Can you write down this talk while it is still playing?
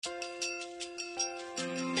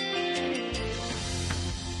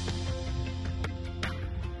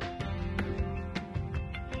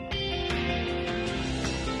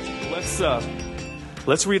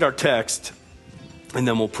Let's read our text, and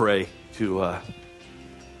then we'll pray to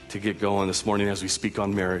get going this morning as we speak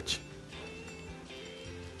on marriage.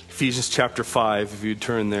 Ephesians chapter 5, if you'd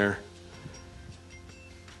turn there.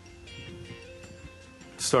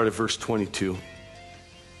 Start at verse 22.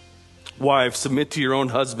 Wives, submit to your own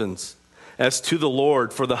husbands as to the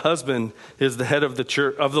Lord, for the husband is the head of the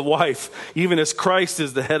church, of the wife, even as Christ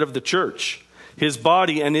is the head of the church, his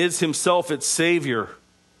body, and is himself its Savior.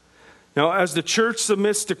 Now, as the church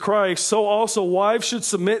submits to Christ, so also wives should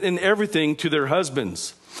submit in everything to their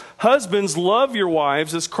husbands. Husbands, love your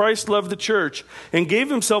wives as Christ loved the church and gave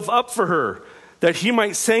himself up for her, that he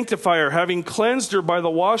might sanctify her, having cleansed her by the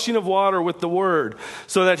washing of water with the word,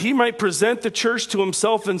 so that he might present the church to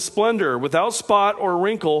himself in splendor, without spot or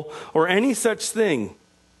wrinkle or any such thing,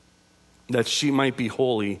 that she might be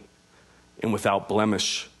holy and without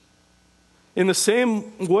blemish. In the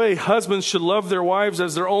same way, husbands should love their wives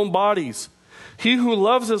as their own bodies. He who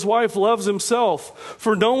loves his wife loves himself.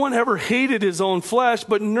 For no one ever hated his own flesh,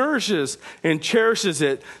 but nourishes and cherishes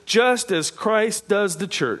it, just as Christ does the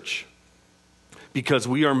church, because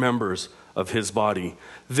we are members of his body.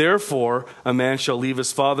 Therefore, a man shall leave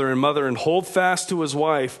his father and mother and hold fast to his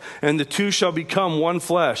wife, and the two shall become one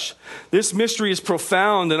flesh. This mystery is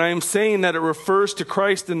profound, and I am saying that it refers to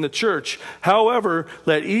Christ and the church. However,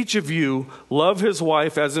 let each of you love his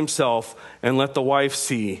wife as himself, and let the wife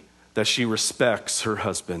see that she respects her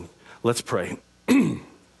husband. Let's pray.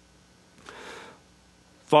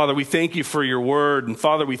 Father, we thank you for your word, and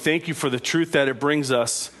Father, we thank you for the truth that it brings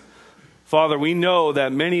us. Father, we know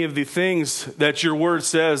that many of the things that your word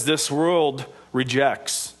says this world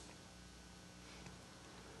rejects.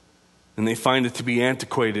 And they find it to be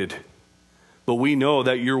antiquated. But we know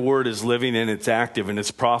that your word is living and it's active and it's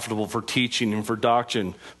profitable for teaching and for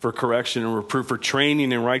doctrine, for correction and reproof, for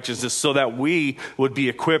training in righteousness, so that we would be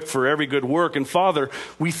equipped for every good work. And Father,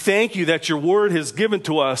 we thank you that your word has given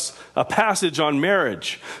to us a passage on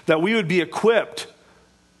marriage, that we would be equipped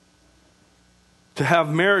to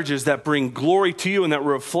have marriages that bring glory to you and that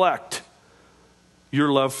reflect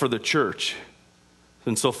your love for the church.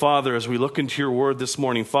 And so, Father, as we look into your word this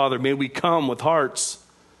morning, Father, may we come with hearts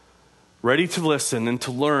ready to listen and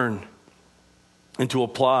to learn and to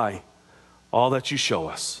apply all that you show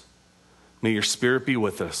us. May your Spirit be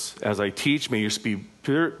with us as I teach. May your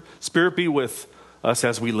Spirit be with us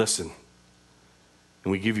as we listen.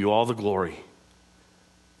 And we give you all the glory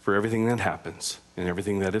for everything that happens and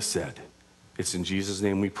everything that is said. It's in Jesus'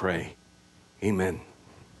 name we pray. Amen.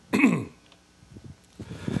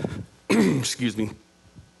 Excuse me.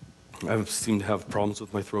 I seem to have problems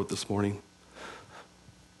with my throat this morning.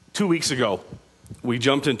 2 weeks ago, we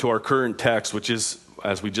jumped into our current text, which is,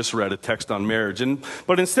 as we just read, a text on marriage.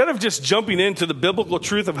 But instead of just jumping into the biblical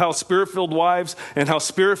truth of how Spirit-filled wives and how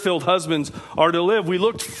Spirit-filled husbands are to live, we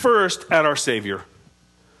looked first at our Savior.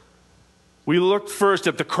 We looked first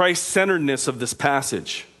at the Christ-centeredness of this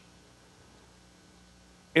passage.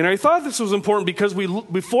 And I thought this was important because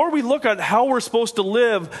before we look at how we're supposed to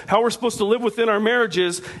live within our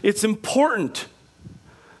marriages, it's important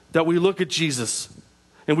that we look at Jesus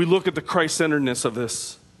and we look at the Christ-centeredness of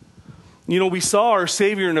this. You know, we saw our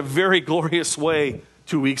Savior in a very glorious way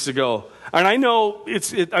 2 weeks ago. And I know,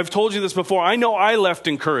 I've told you this before, I know I left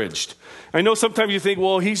encouraged. I know sometimes you think,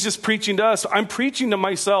 well, he's just preaching to us. I'm preaching to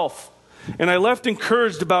myself. And I left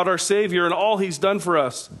encouraged about our Savior and all he's done for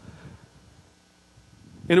us.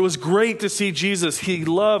 And it was great to see Jesus. He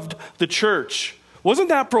loved the church. Wasn't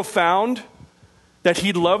that profound? That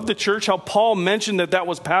he loved the church? How Paul mentioned that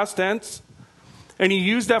was past tense? And he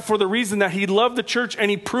used that for the reason that he loved the church, and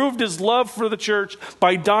he proved his love for the church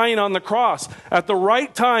by dying on the cross. At the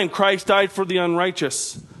right time, Christ died for the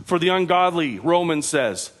unrighteous, for the ungodly, Romans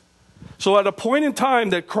says. So at a point in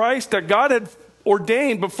time that God had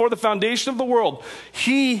ordained before the foundation of the world,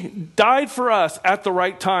 he died for us at the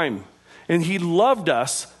right time. And he loved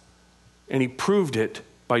us, and he proved it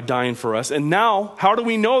by dying for us. And now, how do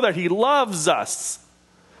we know that he loves us?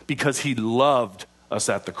 Because he loved us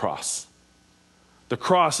at the cross. The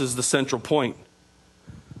cross is the central point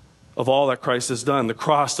of all that Christ has done. The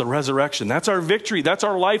cross, the resurrection. That's our victory. That's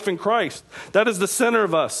our life in Christ. That is the center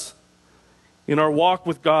of us in our walk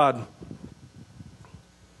with God.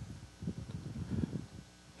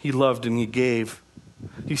 He loved and he gave.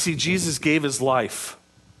 You see, Jesus gave his life.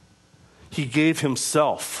 He gave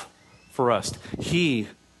himself for us. He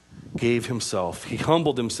gave himself. He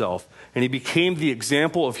humbled himself. And he became the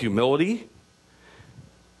example of humility.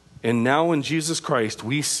 And now in Jesus Christ,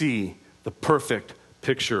 we see the perfect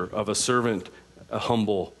picture of a servant, a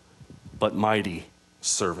humble but mighty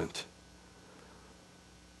servant.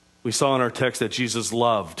 We saw in our text that Jesus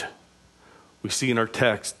loved We see in our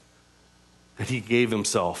text that he gave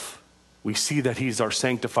himself. We see that he's our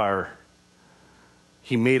sanctifier.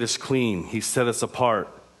 He made us clean. He set us apart.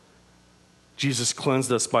 Jesus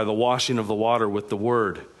cleansed us by the washing of the water with the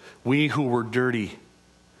word. We who were dirty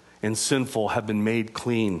and sinful have been made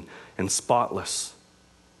clean and spotless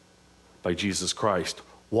by Jesus Christ.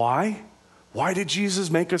 Why? Why did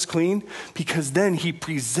Jesus make us clean? Because then he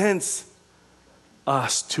presents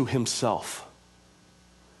us to himself.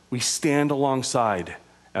 We stand alongside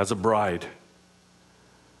as a bride.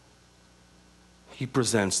 He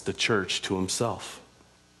presents the church to himself.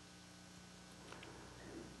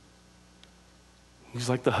 He's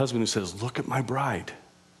like the husband who says, look at my bride.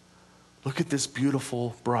 Look at this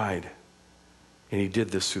beautiful bride. And he did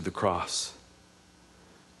this through the cross.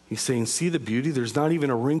 He's saying, see the beauty? There's not even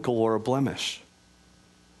a wrinkle or a blemish.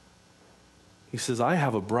 He says, I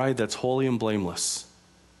have a bride that's holy and blameless.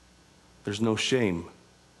 There's no shame.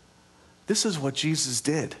 This is what Jesus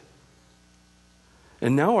did.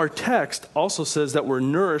 And now our text also says that we're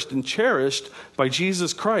nourished and cherished by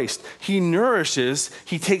Jesus Christ. He nourishes,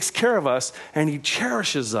 he takes care of us, and he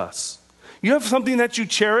cherishes us. You have something that you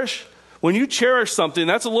cherish? When you cherish something,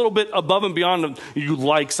 that's a little bit above and beyond you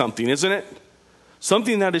like something, isn't it?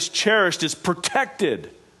 Something that is cherished is protected.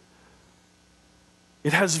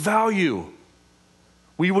 It has value.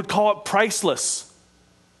 We would call it priceless.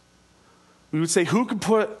 We would say, who could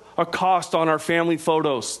put a cost on our family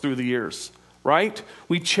photos through the years? Right?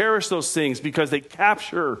 We cherish those things because they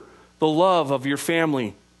capture the love of your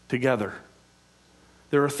family together.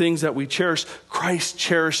 There are things that we cherish. Christ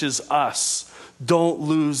cherishes us. Don't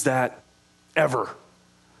lose that ever.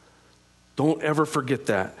 Don't ever forget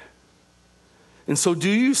that. And so do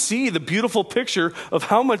you see the beautiful picture of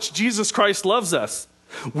how much Jesus Christ loves us?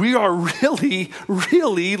 We are really,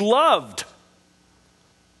 really loved.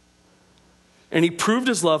 And he proved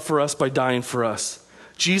his love for us by dying for us.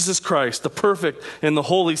 Jesus Christ, the perfect and the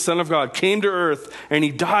holy Son of God, came to earth and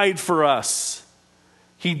he died for us.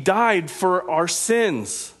 He died for our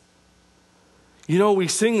sins. You know, we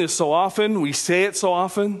sing this so often, we say it so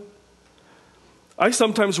often. I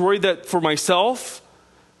sometimes worry that for myself,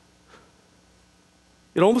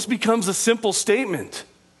 it almost becomes a simple statement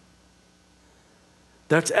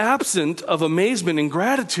that's absent of amazement and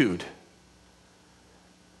gratitude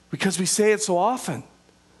because we say it so often.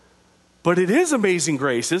 But it is amazing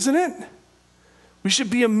grace, isn't it? We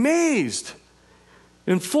should be amazed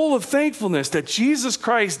and full of thankfulness that Jesus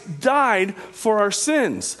Christ died for our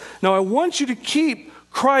sins. Now, I want you to keep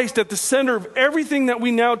Christ at the center of everything that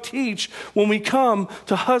we now teach when we come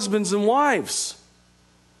to husbands and wives.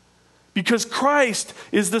 Because Christ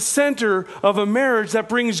is the center of a marriage that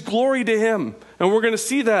brings glory to him. And we're going to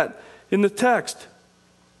see that in the text.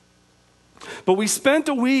 But we spent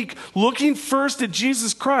a week looking first at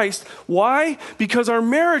Jesus Christ. Why? Because our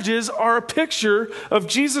marriages are a picture of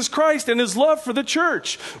Jesus Christ and his love for the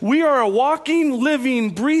church. We are a walking, living,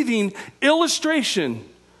 breathing illustration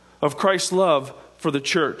of Christ's love for the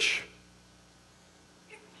church.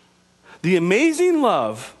 The amazing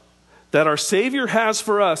love that our Savior has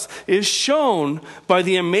for us is shown by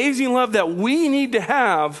the amazing love that we need to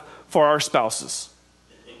have for our spouses.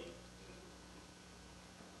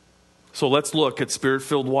 So let's look at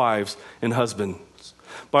spirit-filled wives and husbands.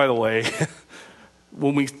 By the way,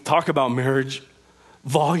 when we talk about marriage,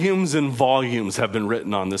 volumes and volumes have been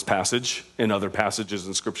written on this passage and other passages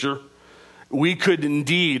in Scripture. We could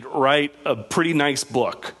indeed write a pretty nice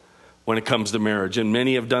book when it comes to marriage, and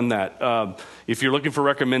many have done that. If you're looking for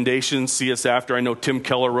recommendations, see us after. I know Tim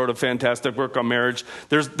Keller wrote a fantastic book on marriage.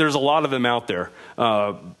 There's a lot of them out there.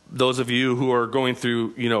 Those of you who are going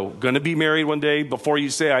through, going to be married one day, Before You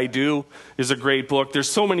Say I Do is a great book.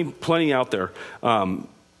 There's plenty out there.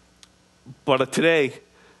 But today,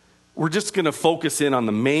 we're just going to focus in on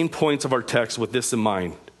the main points of our text with this in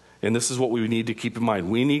mind. And this is what we need to keep in mind.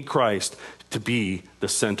 We need Christ to be the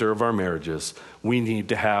center of our marriages. We need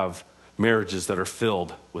to have marriages that are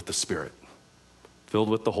filled with the Spirit, filled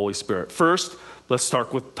with the Holy Spirit. First, let's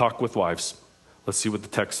talk with wives. Let's see what the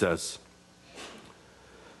text says.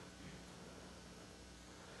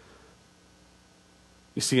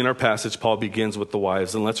 You see in our passage, Paul begins with the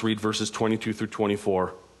wives, and let's read verses 22 through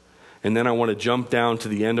 24. And then I want to jump down to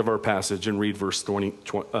the end of our passage and read verse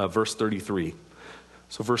 33.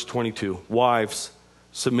 So verse 22, wives,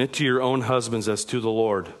 submit to your own husbands as to the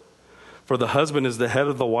Lord. For the husband is the head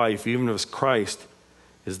of the wife, even as Christ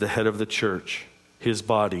is the head of the church, his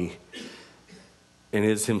body, and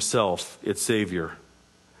is himself its Savior.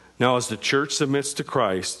 Now as the church submits to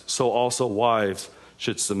Christ, so also wives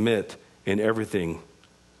should submit in everything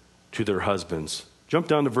to their husbands. Jump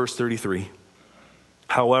down to verse 33.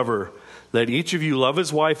 However, Let each of you love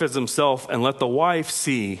his wife as himself, and let the wife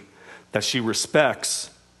see that she respects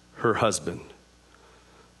her husband.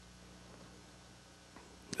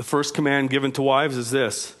 The first command given to wives is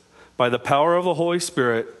this: by the power of the Holy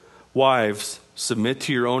Spirit, wives, submit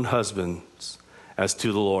to your own husbands as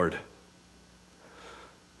to the Lord.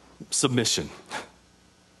 Submission.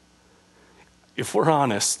 If we're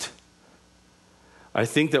honest, I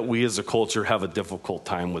think that we as a culture have a difficult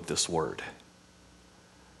time with this word.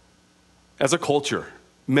 As a culture,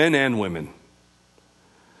 men and women,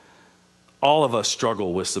 all of us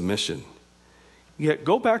struggle with submission. Yet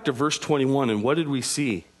go back to verse 21, and what did we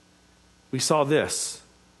see? We saw this.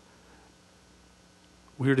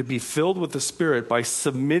 We are to be filled with the Spirit by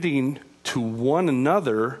submitting to one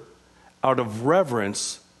another out of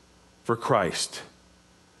reverence for Christ.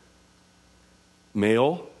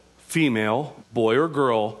 Male, female, boy or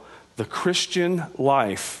girl, the Christian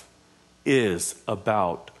life is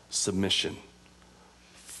about submission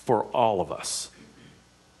for all of us.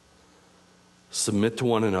 Submit to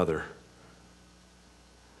one another.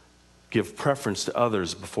 Give preference to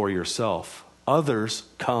others before yourself. Others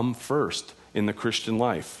come first in the Christian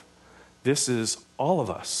life. This is all of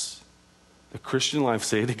us. The Christian life,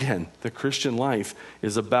 say it again, the Christian life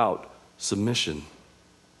is about submission.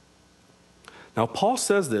 Now, Paul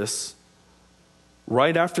says this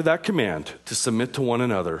right after that command to submit to one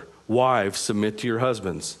another. Wives, submit to your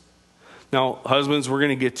husbands. Now, husbands, we're going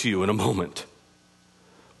to get to you in a moment.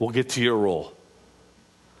 We'll get to your role.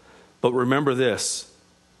 But remember this.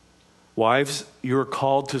 Wives, you are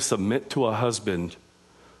called to submit to a husband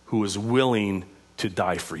who is willing to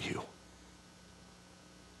die for you.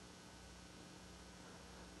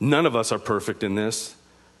 None of us are perfect in this,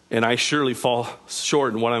 and I surely fall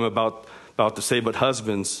short in what I'm about to say, but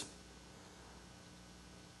husbands,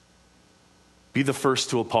 be the first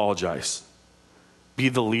to apologize. Be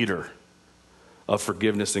the leader of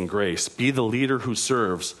forgiveness and grace. Be the leader who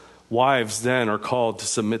serves. Wives then are called to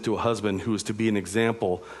submit to a husband who is to be an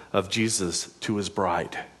example of Jesus to his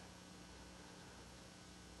bride.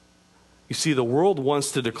 You see, the world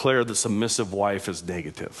wants to declare the submissive wife as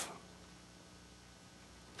negative.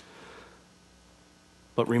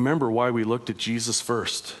 But remember why we looked at Jesus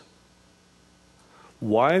first.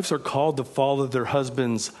 Wives are called to follow their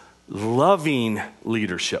husband's loving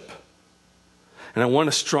leadership. And I want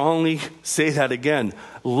to strongly say that again,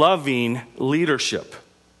 loving leadership.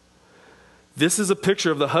 This is a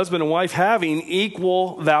picture of the husband and wife having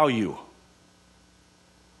equal value,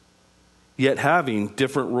 yet having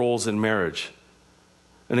different roles in marriage.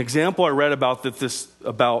 An example I read about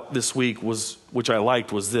this week was, which I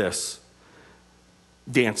liked, was this: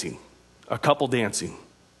 dancing, a couple dancing.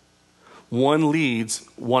 One leads,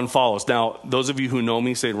 one follows. Now, those of you who know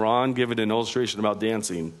me say, Ron, give it an illustration about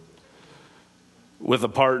dancing with a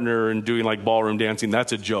partner and doing like ballroom dancing.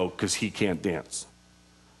 That's a joke because he can't dance.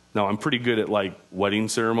 Now, I'm pretty good at like wedding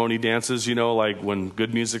ceremony dances, like when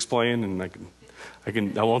good music's playing, and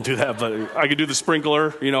I won't do that, but I can do the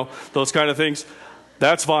sprinkler, those kind of things.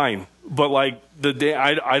 That's fine. But like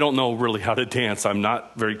I don't know really how to dance. I'm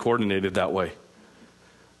not very coordinated that way.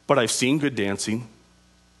 But I've seen good dancing.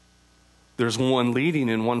 There's one leading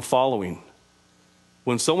and one following.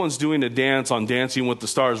 When someone's doing a dance on Dancing with the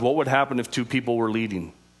Stars, what would happen if two people were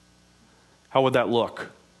leading? How would that look?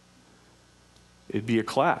 It'd be a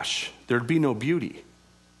clash. There'd be no beauty.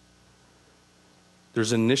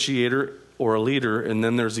 There's an initiator or a leader, and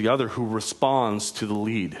then there's the other who responds to the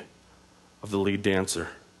lead of the lead dancer.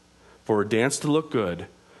 For a dance to look good,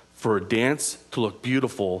 for a dance to look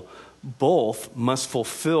beautiful, both must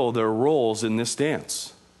fulfill their roles in this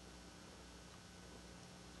dance.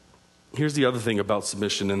 Here's the other thing about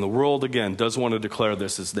submission, and the world, again, does want to declare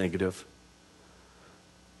this as negative.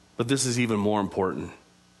 But this is even more important.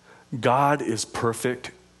 God is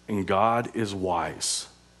perfect and God is wise.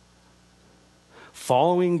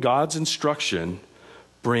 Following God's instruction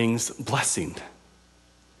brings blessing.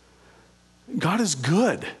 God is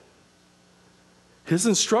good. His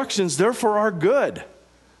instructions, therefore, are good.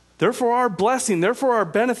 Therefore, our blessing, therefore, our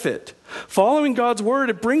benefit. Following God's word,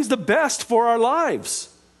 it brings the best for our lives.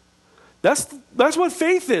 That's what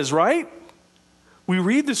faith is, right? We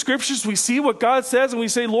read the scriptures, we see what God says, and we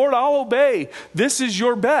say, Lord, I'll obey. This is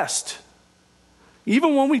your best.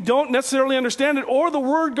 Even when we don't necessarily understand it or the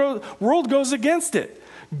world goes against it.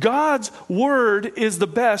 God's word is the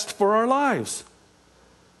best for our lives.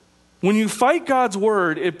 When you fight God's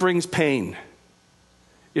word, it brings pain.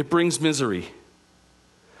 It brings misery.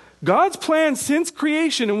 God's plan since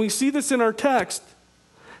creation, and we see this in our text,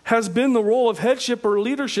 has been the role of headship or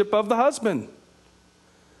leadership of the husband.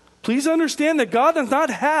 Please understand that God does not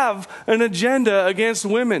have an agenda against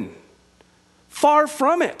women. Far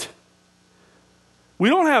from it. We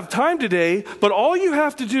don't have time today, but all you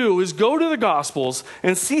have to do is go to the Gospels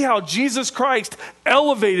and see how Jesus Christ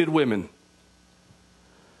elevated women.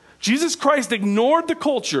 Jesus Christ ignored the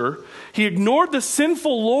culture. He ignored the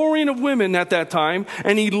sinful lowering of women at that time,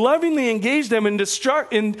 and he lovingly engaged them in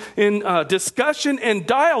discussion and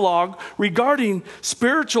dialogue regarding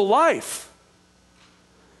spiritual life.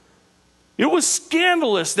 It was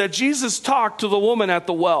scandalous that Jesus talked to the woman at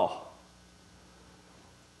the well.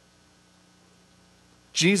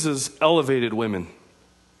 Jesus elevated women.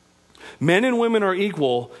 Men and women are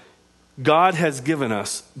equal. God has given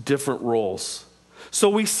us different roles. So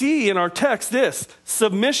we see in our text this,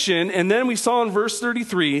 submission, and then we saw in verse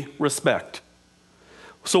 33, respect.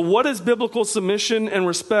 So what is biblical submission and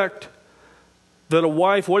respect that a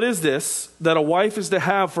wife, what is this that a wife is to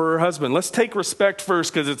have for her husband? Let's take respect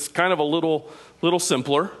first because it's kind of a little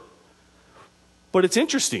simpler. But it's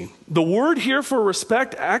interesting. The word here for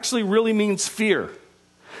respect actually really means fear.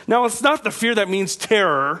 Now, it's not the fear that means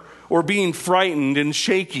terror or being frightened and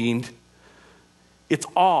shaking. It's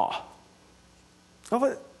awe.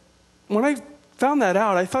 When I found that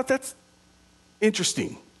out, I thought that's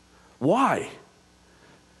interesting. Why?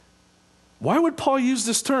 Why would Paul use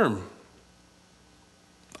this term?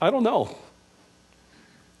 I don't know.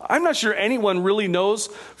 I'm not sure anyone really knows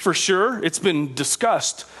for sure. It's been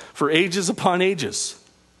discussed for ages upon ages.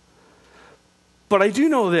 But I do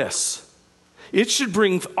know this. It should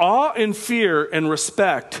bring awe and fear and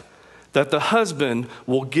respect that the husband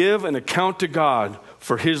will give an account to God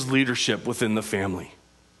for his leadership within the family.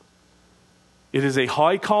 It is a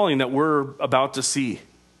high calling that we're about to see.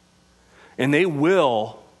 And they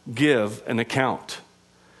will give an account.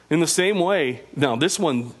 In the same way, now this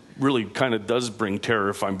one really kind of does bring terror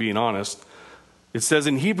if I'm being honest. It says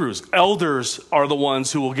in Hebrews, elders are the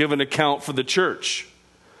ones who will give an account for the church.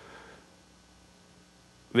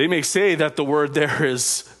 They may say that the word there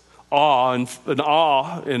is awe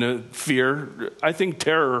and a fear. I think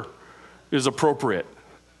terror is appropriate.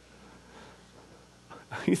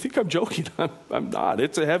 You think I'm joking? I'm not.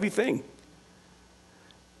 It's a heavy thing.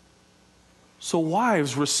 So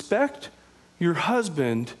wives, respect your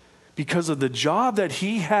husband because of the job that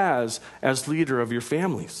he has as leader of your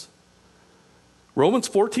families. Romans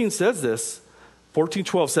 14 says this.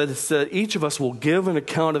 14:12 says that each of us will give an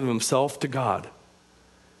account of himself to God.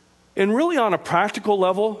 And really on a practical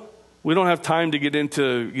level, we don't have time to get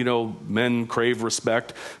into, men crave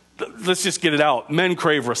respect. Let's just get it out. Men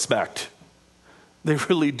crave respect. They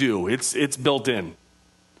really do. It's built in.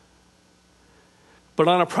 But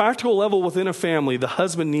on a practical level within a family, the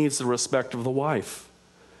husband needs the respect of the wife.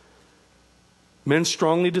 Men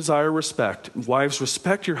strongly desire respect. Wives,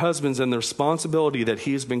 respect your husbands and the responsibility that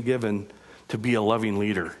he has been given to be a loving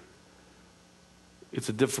leader. It's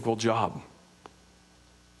a difficult job.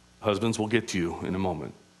 Husbands, will get to you in a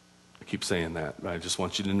moment. I keep saying that. I just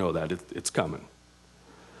want you to know that it's coming.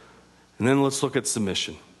 And then let's look at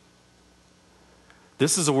submission.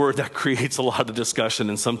 This is a word that creates a lot of discussion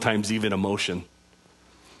and sometimes even emotion.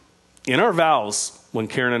 In our vows, when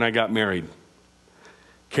Karen and I got married,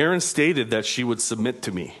 Karen stated that she would submit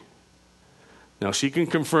to me. Now, she can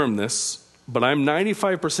confirm this, but I'm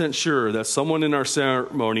 95% sure that someone in our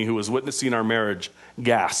ceremony who was witnessing our marriage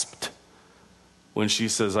gasped when she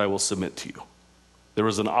says, I will submit to you. There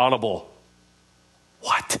was an audible,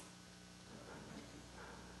 what?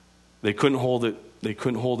 They couldn't hold it. They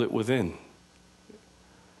couldn't hold it within.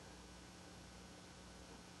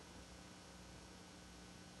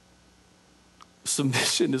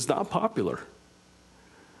 Submission is not popular.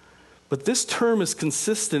 But this term is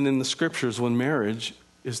consistent in the scriptures when marriage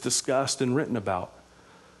is discussed and written about.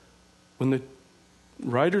 When the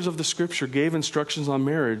writers of the scripture gave instructions on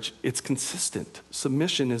marriage, it's consistent.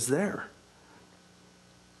 Submission is there.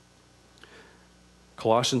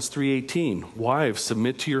 Colossians 3:18, wives,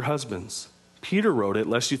 submit to your husbands. Peter wrote it,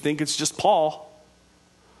 lest you think it's just Paul.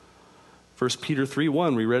 1 Peter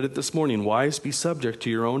 3:1, we read it this morning, wives, be subject to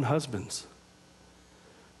your own husbands.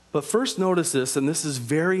 But first notice this, and this is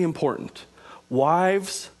very important.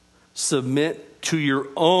 Wives, submit to your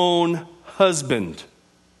own husband.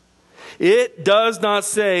 It does not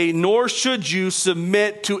say, nor should you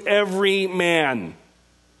submit to every man.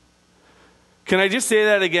 Can I just say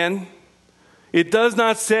that again? It does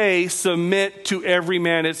not say submit to every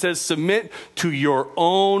man. It says submit to your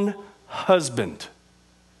own husband.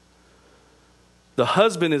 The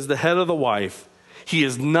husband is the head of the wife. He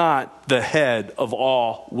is not the head of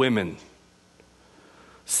all women.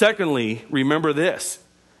 Secondly, remember this.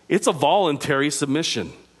 It's a voluntary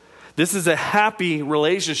submission. This is a happy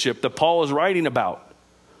relationship that Paul is writing about.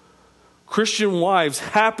 Christian wives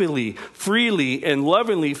happily, freely, and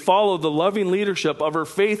lovingly follow the loving leadership of her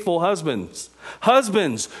faithful husbands.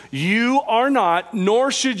 Husbands, you are not, nor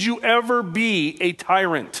should you ever be, a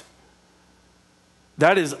tyrant.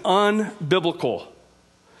 That is unbiblical.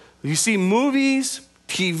 You see, movies,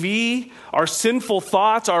 TV, our sinful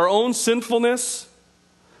thoughts, our own sinfulness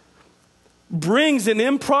brings an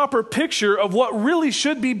improper picture of what really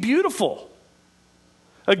should be beautiful.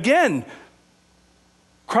 Again,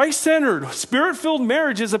 Christ-centered, Spirit-filled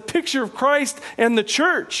marriage is a picture of Christ and the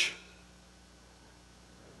church.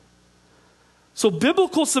 So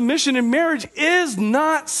biblical submission in marriage is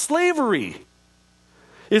not slavery.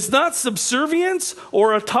 It's not subservience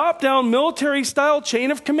or a top-down military-style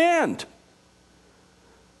chain of command.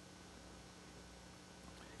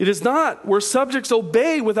 It is not where subjects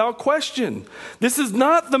obey without question. This is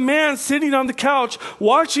not the man sitting on the couch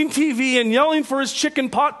watching TV and yelling for his chicken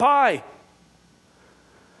pot pie.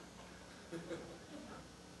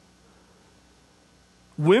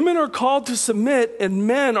 Women are called to submit and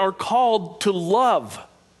men are called to love.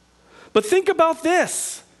 But think about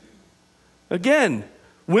this. Again,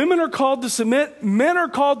 women are called to submit, men are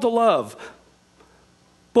called to love.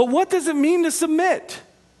 But what does it mean to submit?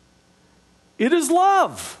 It is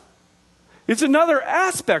love. It's another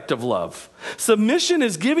aspect of love. Submission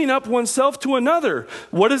is giving up oneself to another.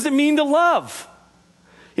 What does it mean to love?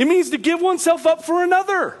 It means to give oneself up for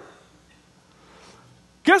another.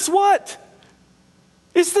 Guess what?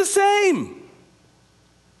 It's the same.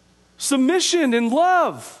 Submission and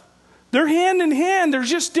love, they're hand in hand. There's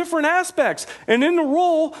just different aspects. And in the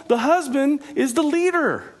role, the husband is the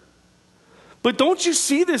leader. But don't you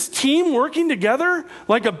see this team working together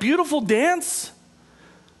like a beautiful dance?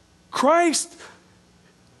 Christ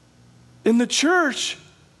in the church,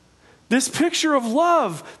 this picture of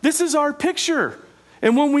love, this is our picture.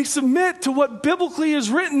 And when we submit to what biblically is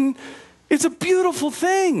written, it's a beautiful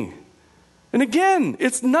thing. And again,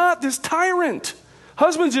 it's not this tyrant.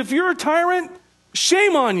 Husbands, if you're a tyrant,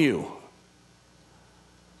 shame on you.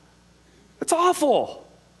 It's awful.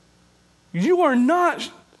 You are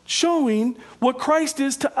not showing what Christ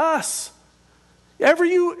is to us. Have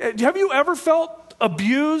you ever felt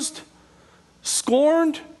abused,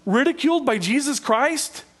 scorned, ridiculed by Jesus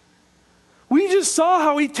Christ? We just saw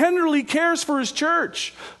how he tenderly cares for his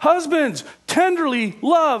church. Husbands, tenderly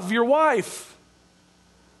love your wife.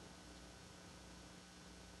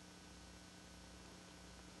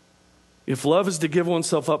 If love is to give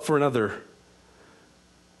oneself up for another,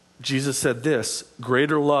 Jesus said this,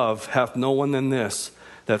 greater love hath no one than this,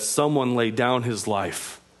 that someone lay down his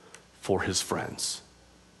life for his friends.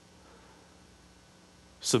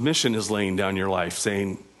 Submission is laying down your life,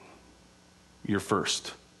 saying, you're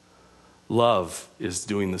first. Love is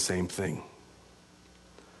doing the same thing.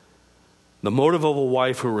 The motive of a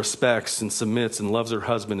wife who respects and submits and loves her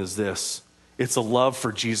husband is this. It's a love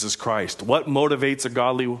for Jesus Christ. What motivates a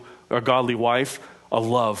godly wife? A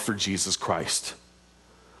love for Jesus Christ.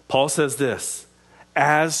 Paul says this,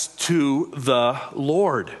 as to the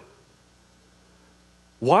Lord.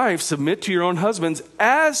 Wives, submit to your own husbands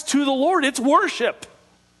as to the Lord. It's worship.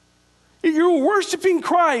 You're worshiping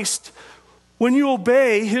Christ when you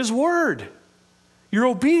obey his word. Your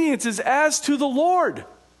obedience is as to the Lord.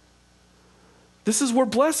 This is where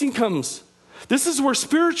blessing comes. This is where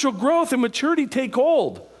spiritual growth and maturity take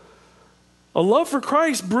hold. A love for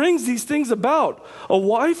Christ brings these things about. A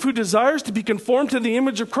wife who desires to be conformed to the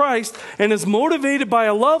image of Christ and is motivated by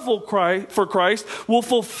a love for Christ will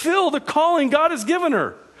fulfill the calling God has given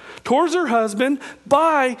her towards her husband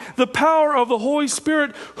by the power of the Holy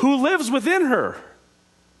Spirit who lives within her.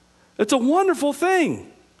 It's a wonderful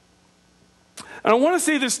thing. And I want to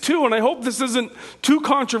say this too, and I hope this isn't too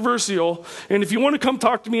controversial. And if you want to come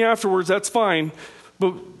talk to me afterwards, that's fine.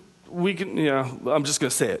 But I'm just going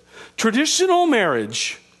to say it. Traditional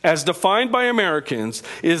marriage, as defined by Americans,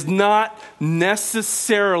 is not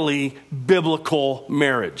necessarily biblical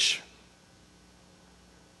marriage.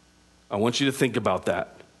 I want you to think about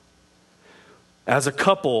that. As a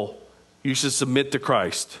couple, you should submit to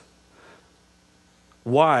Christ.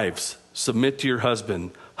 Wives, submit to your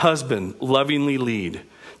husband. Husband, lovingly lead.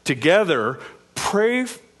 Together,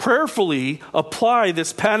 prayerfully apply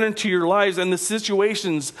this pattern to your lives and the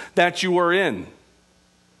situations that you are in.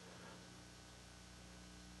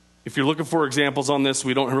 If you're looking for examples on this,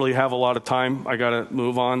 we don't really have a lot of time. I got to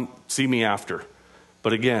move on. See me after.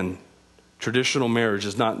 But again, traditional marriage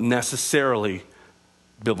is not necessarily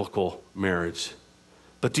biblical marriage.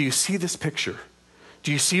 But do you see this picture?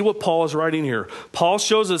 Do you see what Paul is writing here? Paul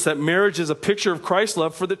shows us that marriage is a picture of Christ's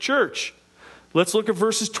love for the church. Let's look at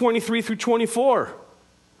verses 23 through 24.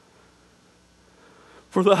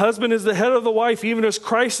 For the husband is the head of the wife, even as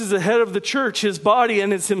Christ is the head of the church, his body,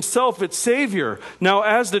 and is himself its Savior. Now,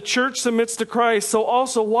 as the church submits to Christ, so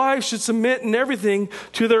also wives should submit in everything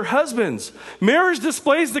to their husbands. Marriage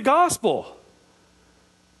displays the gospel.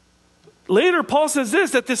 Later, Paul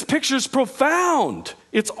says that this picture is profound.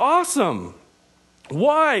 It's awesome.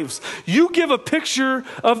 Wives, you give a picture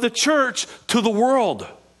of the church to the world.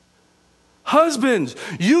 Husbands,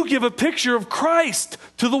 you give a picture of Christ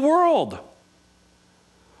to the world.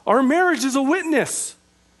 Our marriage is a witness.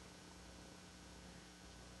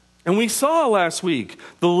 And we saw last week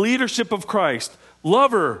the leadership of Christ: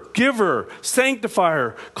 lover, giver,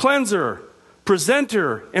 sanctifier, cleanser,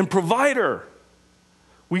 presenter, and provider.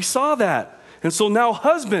 We saw that. And so now,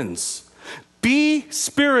 husbands, be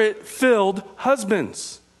Spirit-filled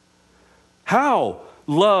husbands. How?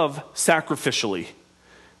 Love sacrificially.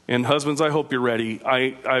 And husbands, I hope you're ready.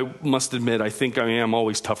 I must admit, I think I am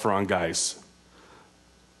always tougher on guys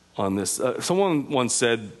on this. Someone once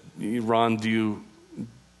said, Ron, you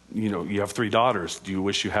have 3 daughters. Do you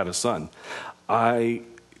wish you had a son? I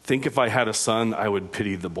think if I had a son, I would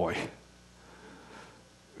pity the boy,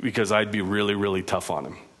 because I'd be really, really tough on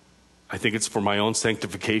him. I think it's for my own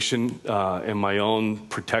sanctification and my own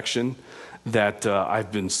protection that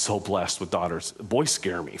I've been so blessed with daughters. Boys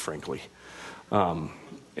scare me, frankly.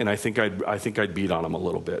 And I think I'd beat on them a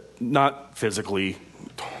little bit. Not physically.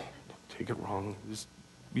 Don't take it wrong. Just,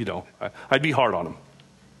 I'd be hard on them.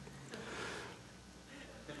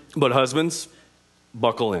 But husbands,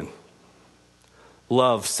 buckle in.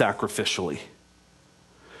 Love sacrificially.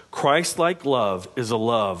 Christ-like love is a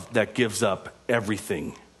love that gives up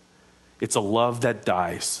everything. It's a love that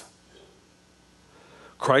dies.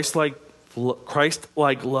 Christ-like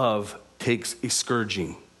love takes a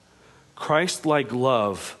scourging. Christ-like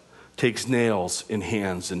love takes nails in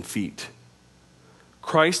hands and feet.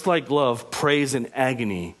 Christ-like love prays in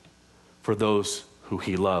agony for those who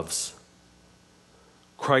he loves.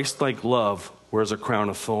 Christ-like love wears a crown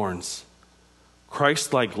of thorns.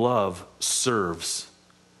 Christ-like love serves.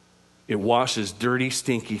 It washes dirty,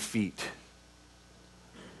 stinky feet.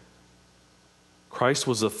 Christ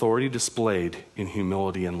was authority displayed in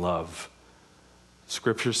humility and love.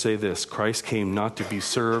 Scriptures say this: Christ came not to be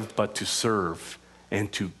served, but to serve,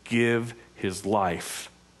 and to give his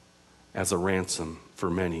life as a ransom for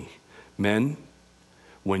many. Men,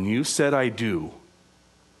 when you said I do,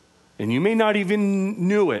 and you may not even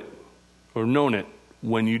knew it or known it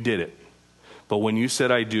when you did it, but when you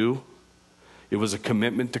said I do, it was a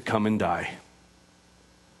commitment to come and die.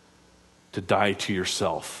 To die to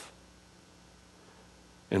yourself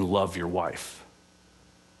and love your wife.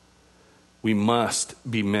 We must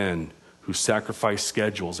be men who sacrifice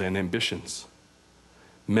schedules and ambitions.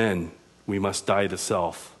 Men, we must die to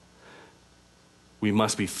self. We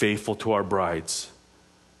must be faithful to our brides.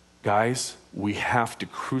 Guys, we have to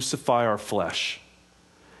crucify our flesh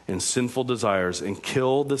and sinful desires and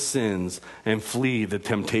kill the sins and flee the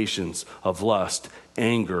temptations of lust,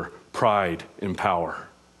 anger, pride, and power.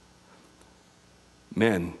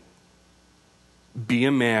 Men, be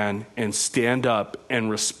a man and stand up and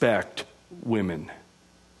respect women.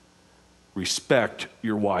 Respect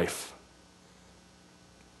your wife.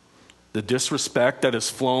 The disrespect that has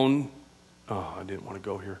flown, I didn't want to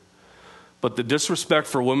go here. But the disrespect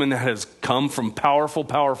for women that has come from powerful,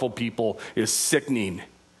 powerful people is sickening.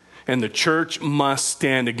 And the church must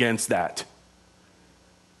stand against that.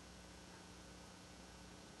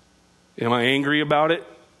 Am I angry about it?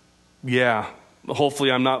 Yeah.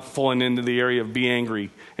 Hopefully I'm not falling into the area of be angry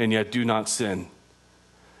and yet do not sin.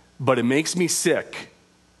 But it makes me sick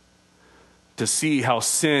to see how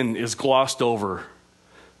sin is glossed over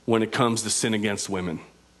when it comes to sin against women.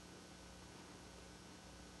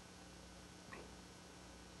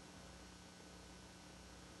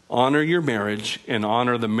 Honor your marriage and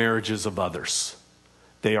honor the marriages of others.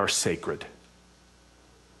 They are sacred.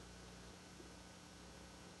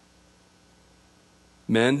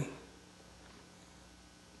 Men,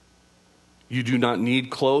 you do not need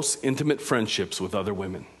close, intimate friendships with other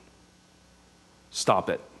women. Stop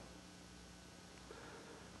it.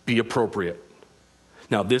 Be appropriate.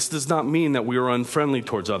 Now, this does not mean that we are unfriendly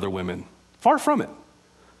towards other women. Far from it.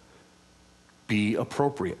 Be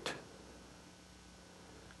appropriate.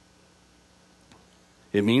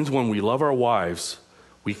 It means when we love our wives,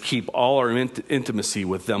 we keep all our intimacy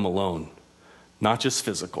with them alone, not just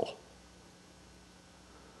physical.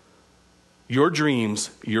 Your dreams,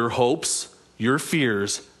 your hopes, your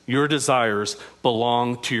fears, your desires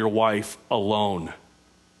belong to your wife alone.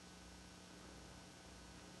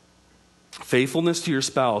 Faithfulness to your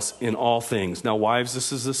spouse in all things. Now, wives,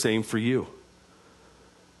 this is the same for you.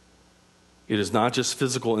 It is not just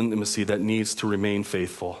physical intimacy that needs to remain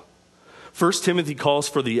faithful. 1 Timothy calls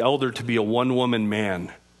for the elder to be a one-woman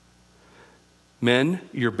man. Men,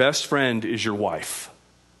 your best friend is your wife.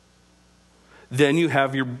 Then you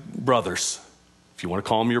have your brothers. If you want to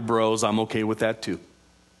call them your bros, I'm okay with that too.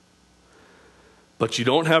 But you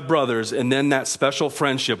don't have brothers and then that special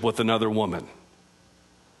friendship with another woman.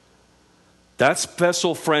 That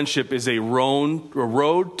special friendship is a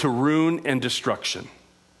road to ruin and destruction.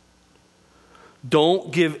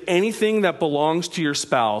 Don't give anything that belongs to your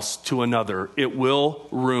spouse to another. It will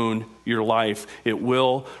ruin your life. It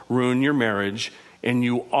will ruin your marriage. And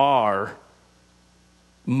you are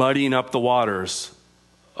muddying up the waters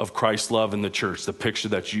of Christ's love in the church, the picture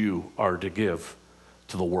that you are to give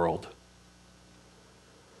to the world.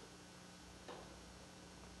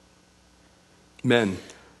 Men,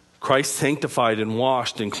 Christ sanctified and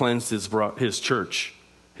washed and cleansed his church,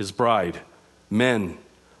 his bride. Men,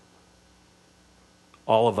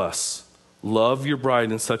 all of us, love your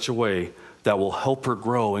bride in such a way that will help her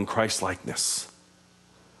grow in Christ-likeness.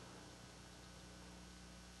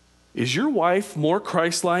 Is your wife more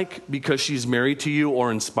Christ-like because she's married to you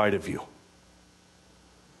or in spite of you?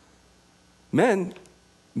 Men,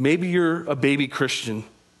 maybe you're a baby Christian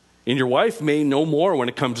and your wife may know more when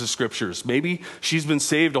it comes to scriptures. Maybe she's been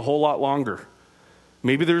saved a whole lot longer.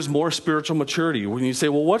 Maybe there's more spiritual maturity. When you say,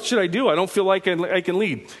 well, what should I do? I don't feel like I can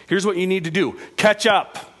lead. Here's what you need to do. Catch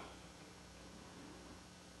up.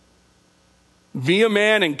 Be a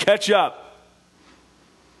man and catch up.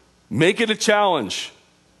 Make it a challenge.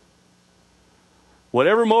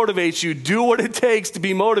 Whatever motivates you, do what it takes to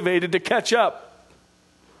be motivated to catch up.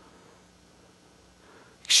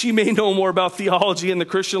 She may know more about theology and the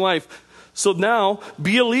Christian life. So now,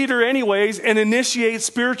 be a leader anyways and initiate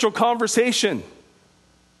spiritual conversation.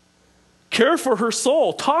 Care for her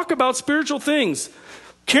soul. Talk about spiritual things.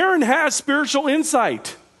 Karen has spiritual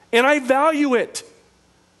insight, and I value it.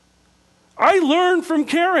 I learn from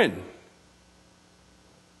Karen.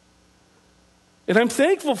 And I'm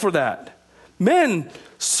thankful for that. Men,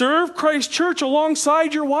 serve Christ Church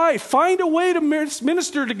alongside your wife. Find a way to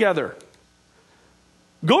minister together.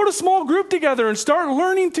 Go to small group together and start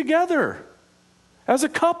learning together. As a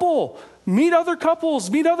couple, meet other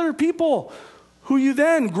couples, meet other people who you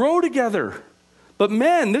then grow together. But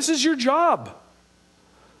men, this is your job.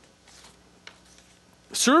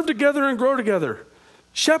 Serve together and grow together.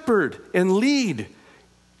 Shepherd and lead.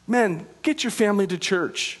 Men, get your family to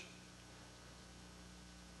church.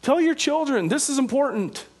 Tell your children, this is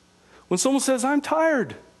important. When someone says, I'm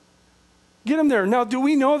tired, get them there. Now, do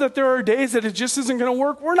we know that there are days that it just isn't going to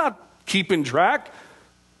work? We're not keeping track.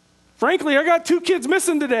 Frankly, I got 2 kids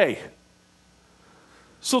missing today.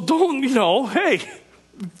 So don't, hey,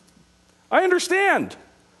 I understand.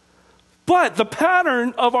 But the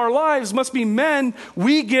pattern of our lives must be men,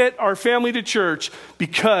 we get our family to church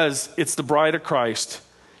because it's the bride of Christ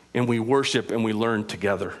and we worship and we learn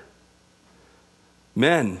together.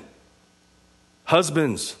 Men,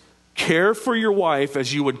 husbands, care for your wife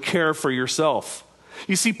as you would care for yourself.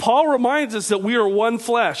 You see, Paul reminds us that we are one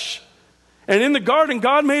flesh. And in the garden,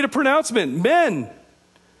 God made a pronouncement. Men,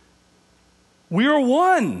 we are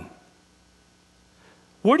one.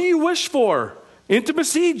 What do you wish for?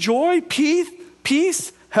 Intimacy, joy,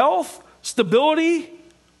 peace, health, stability,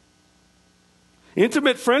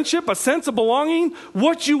 intimate friendship, a sense of belonging.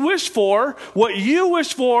 What you wish for,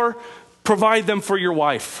 provide them for your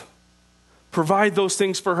wife. Provide those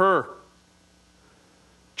things for her.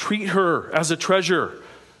 Treat her as a treasure.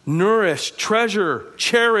 Nourish, treasure,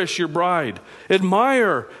 cherish your bride.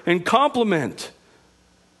 Admire and compliment.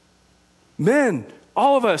 Men,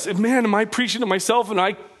 all of us, and man, am I preaching to myself and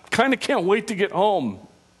I kind of can't wait to get home.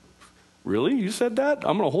 Really? You said that?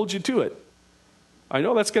 I'm going to hold you to it. I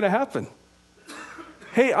know that's going to happen.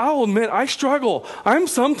 Hey, I'll admit, I struggle. I'm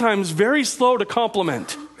sometimes very slow to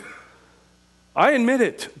compliment. I admit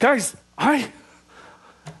it. Guys, I'm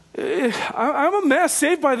a mess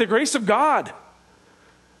saved by the grace of God.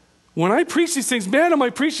 When I preach these things, man, am I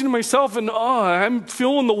preaching to myself and I'm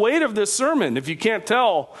feeling the weight of this sermon. If you can't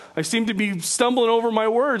tell, I seem to be stumbling over my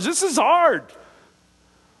words. This is hard.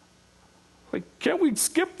 Like, can't we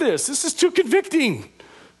skip this? This is too convicting.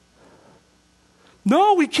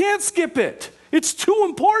 No, we can't skip it. It's too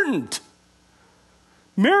important.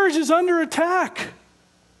 Marriage is under attack.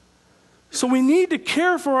 So we need to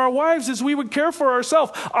care for our wives as we would care for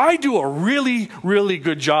ourselves. I do a really, really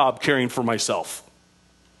good job caring for myself.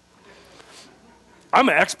 I'm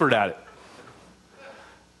an expert at it.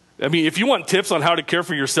 I mean, if you want tips on how to care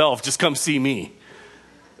for yourself, just come see me.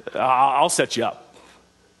 I'll set you up.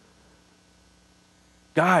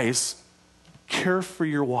 Guys, care for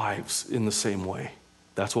your wives in the same way.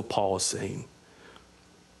 That's what Paul is saying.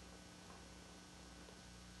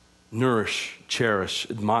 Nourish, cherish,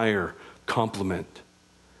 admire, compliment.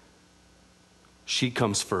 She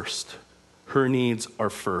comes first. Her needs are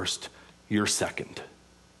first. You're second.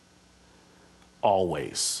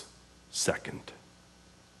 Always second.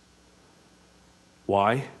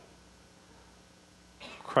 Why?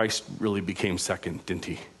 Christ really became second, didn't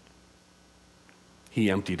he? He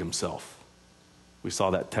emptied himself. We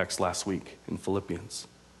saw that text last week in Philippians.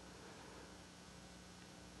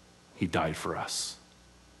 He died for us.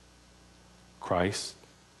 Christ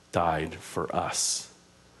died for us.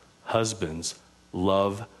 Husbands,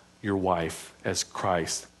 love your wife as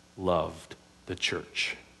Christ loved the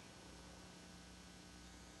church.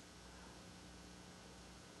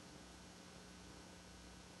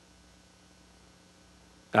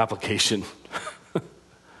 Application.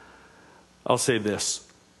 I'll say this.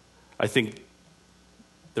 I think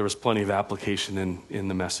there was plenty of application in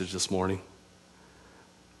the message this morning.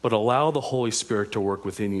 But allow the Holy Spirit to work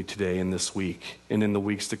within you today and this week and in the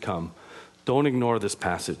weeks to come. Don't ignore this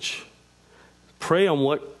passage. Pray on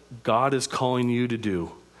what God is calling you to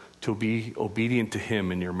do to be obedient to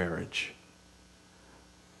him in your marriage.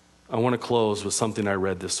 I want to close with something I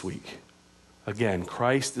read this week. Again,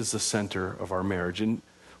 Christ is the center of our marriage, and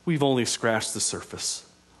we've only scratched the surface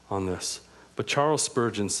on this. But Charles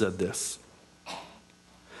Spurgeon said this: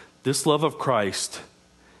 "This love of Christ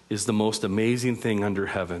is the most amazing thing under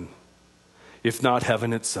heaven, if not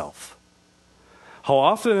heaven itself. How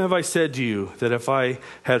often have I said to you that if I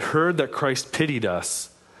had heard that Christ pitied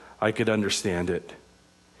us, I could understand it.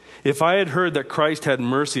 If I had heard that Christ had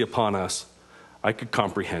mercy upon us, I could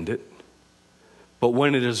comprehend it. But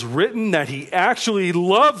when it is written that he actually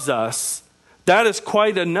loves us, that is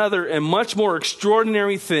quite another and much more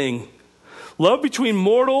extraordinary thing. Love between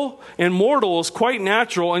mortal and mortal is quite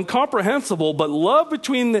natural and comprehensible, but love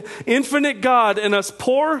between the infinite God and us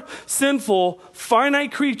poor, sinful,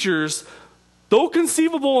 finite creatures, though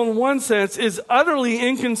conceivable in one sense, is utterly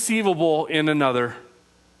inconceivable in another.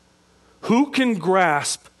 Who can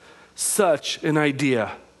grasp such an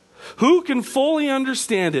idea? Who can fully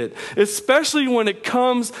understand it, especially when it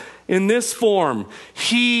comes in this form?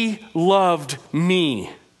 He loved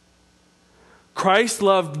me. Christ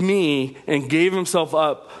loved me and gave himself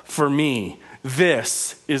up for me.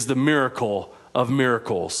 This is the miracle of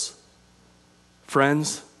miracles.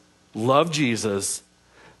 Friends, love Jesus.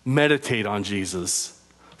 Meditate on Jesus.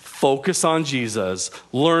 Focus on Jesus.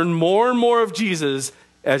 Learn more and more of Jesus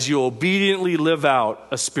as you obediently live out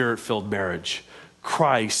a spirit-filled marriage.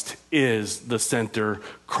 Christ is the center.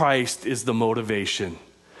 Christ is the motivation.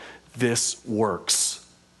 This works.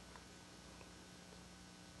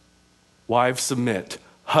 Wives, submit.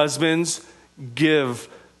 Husbands, give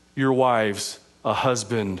your wives a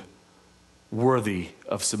husband worthy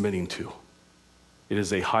of submitting to. It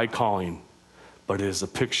is a high calling, but it is a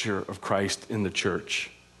picture of Christ in the church.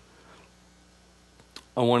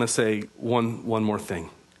 I want to say one more thing.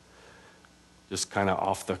 Just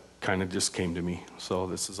just came to me. So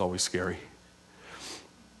this is always scary.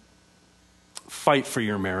 Fight for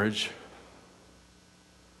your marriage.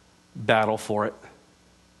 Battle for it.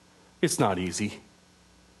 It's not easy.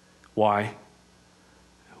 Why?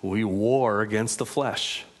 We war against the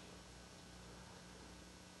flesh.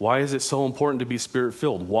 Why is it so important to be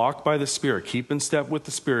spirit-filled? Walk by the Spirit. Keep in step with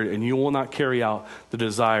the Spirit, and you will not carry out the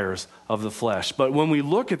desires of the flesh. But when we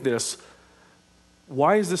look at this,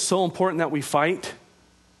 why is this so important that we fight?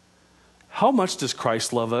 How much does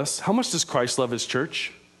Christ love us? How much does Christ love his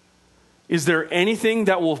church? Is there anything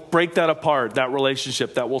that will break that apart, that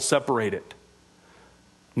relationship, that will separate it?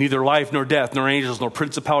 Neither life, nor death, nor angels, nor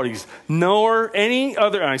principalities, nor any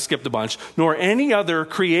other, and I skipped a bunch, nor any other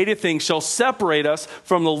created thing shall separate us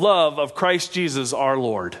from the love of Christ Jesus our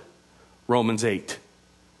Lord. Romans 8.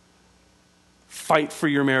 Fight for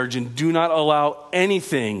your marriage and do not allow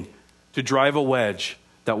anything to drive a wedge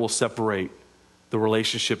that will separate the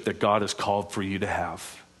relationship that God has called for you to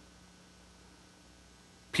have.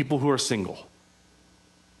 People who are single,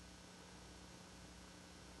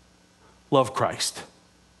 love Christ.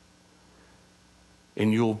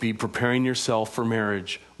 And you will be preparing yourself for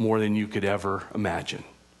marriage more than you could ever imagine.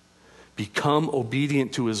 Become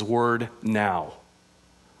obedient to his word now.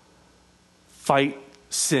 Fight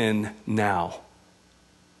sin now.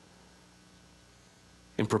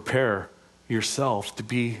 And prepare yourself to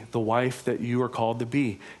be the wife that you are called to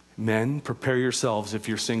be. Men, prepare yourselves, if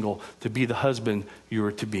you're single, to be the husband you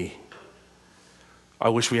are to be. I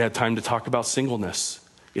wish we had time to talk about singleness.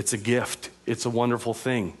 It's a gift. It's a wonderful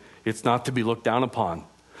thing. It's not to be looked down upon.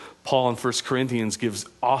 Paul in 1 Corinthians gives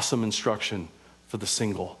awesome instruction for the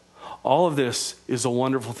single. All of this is a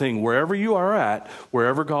wonderful thing. Wherever you are at,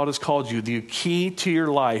 wherever God has called you, the key to your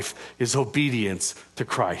life is obedience to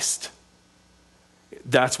Christ.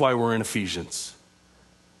 That's why we're in Ephesians.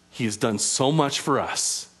 He has done so much for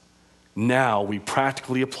us. Now we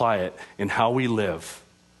practically apply it in how we live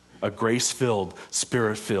a grace-filled,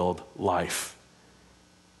 spirit-filled life.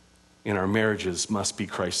 And our marriages must be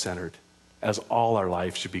Christ-centered, as all our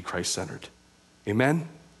lives should be Christ-centered. Amen?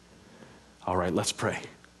 All right, let's pray.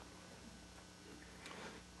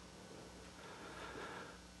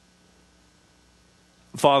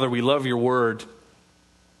 Father, we love your word.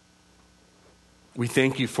 We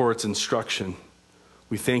thank you for its instruction.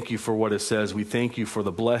 We thank you for what it says. We thank you for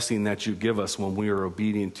the blessing that you give us when we are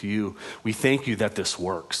obedient to you. We thank you that this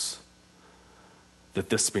works, that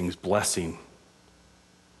this brings blessing.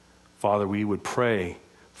 Father, we would pray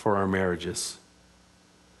for our marriages.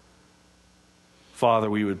 Father,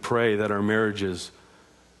 we would pray that our marriages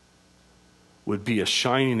would be a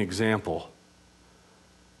shining example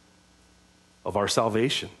of our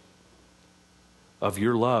salvation, of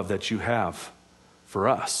your love that you have for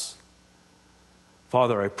us.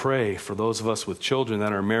 Father, I pray for those of us with children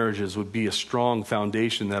that our marriages would be a strong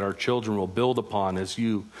foundation that our children will build upon as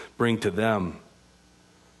you bring to them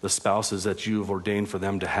the spouses that you have ordained for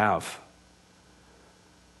them to have.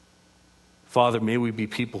 Father, may we be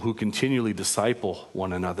people who continually disciple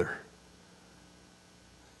one another,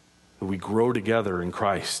 that we grow together in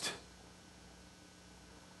Christ.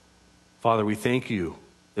 Father, we thank you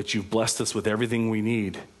that you've blessed us with everything we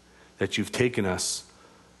need, that you've taken us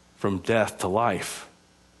from death to life,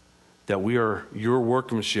 that we are your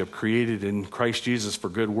workmanship created in Christ Jesus for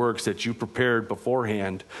good works that you prepared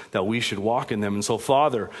beforehand that we should walk in them. And so,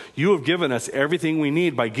 Father, you have given us everything we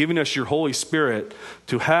need by giving us your Holy Spirit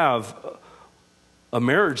to have a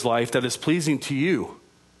marriage life that is pleasing to you.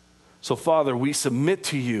 So, Father, we submit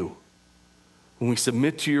to you, and we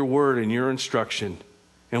submit to your word and your instruction,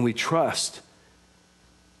 and we trust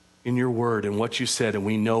in your word and what you said, and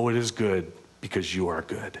we know it is good because you are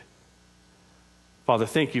good. Father,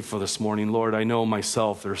 thank you for this morning. Lord, I know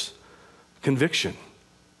myself there's conviction.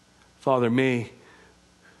 Father, may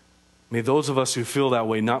those of us who feel that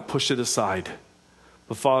way not push it aside.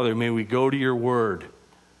 But Father, may we go to your word.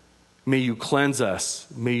 May you cleanse us.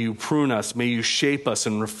 May you prune us. May you shape us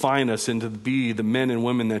and refine us into be the men and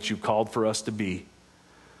women that you've called for us to be.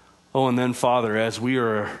 Oh, and then, Father, as we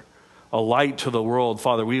are a light to the world,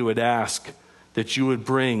 Father, we would ask that you would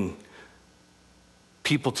bring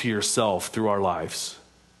people to yourself through our lives.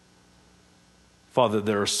 Father,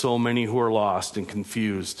 there are so many who are lost and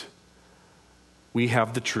confused. We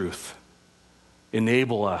have the truth.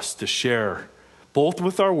 Enable us to share, both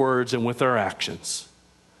with our words and with our actions,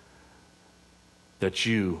 that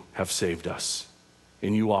you have saved us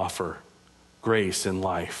and you offer grace and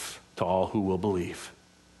life to all who will believe.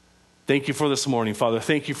 Thank you for this morning, Father.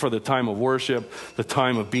 Thank you for the time of worship, the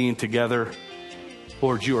time of being together.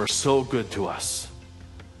 Lord, you are so good to us.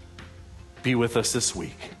 Be with us this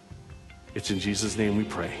week. It's in Jesus' name we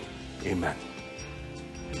pray. Amen.